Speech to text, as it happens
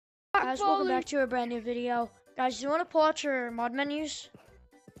Guys, welcome back to a brand new video. Guys, do you want to pull out your mod menus?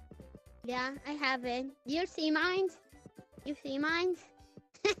 Yeah, I have it. Do you see mine? You see mine?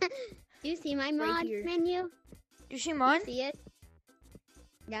 Do you see my mod menu? You see mine? See it?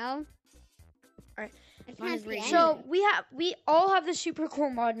 No. Alright. I can't see So we all have the super cool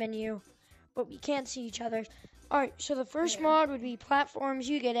mod menu, but we can't see each other. Alright, so the first mod would be platforms.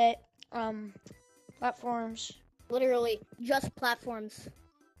 You get it. Platforms. Literally, just platforms.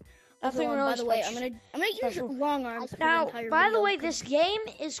 Nothing really By the way, special. I'm gonna use long arms. Now, for the entire by the video. way, this game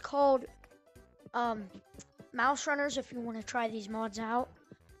is called Mouse Runners. If you want to try these mods out.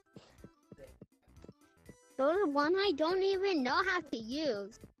 Those are one I don't even know how to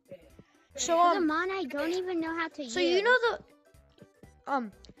use. So The mod I don't even know how to use. So you know the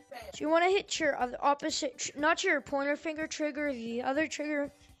so you want to hit your opposite, not your pointer finger trigger, the other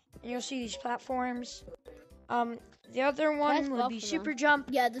trigger, and you'll see these platforms. The other one would be super jump.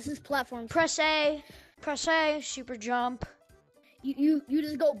 Yeah, this is platforms. Press A, super jump. You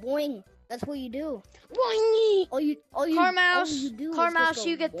just go boing. That's what you do. Boing! Car mouse, you do car is just mouse. go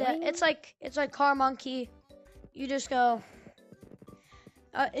You get boing. the. It's like car monkey. You just go.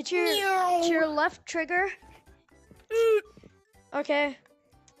 It's your left trigger. Okay.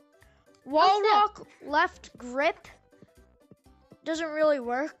 Wall rock left grip doesn't really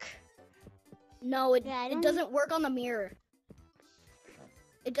work. No, it Yeah, I don't- doesn't work on the mirror.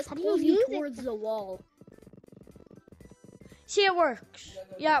 It just How do you pulls you use it? towards the wall. See, it works.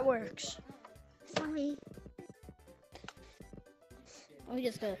 Yeah, it works. Sorry. Let me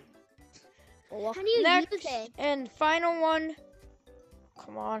just walk. How do you Next use it? and final one.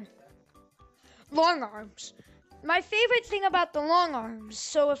 Come on. Long arms. My favorite thing about the long arms.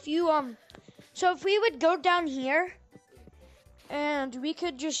 So if we would go down here and we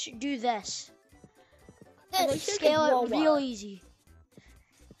could just do this. And then scale it real easy.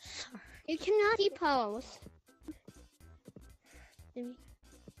 You cannot pose.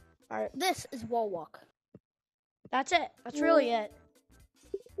 Alright, This is wall walk. that's it. That's really it.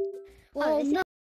 Well, this is no.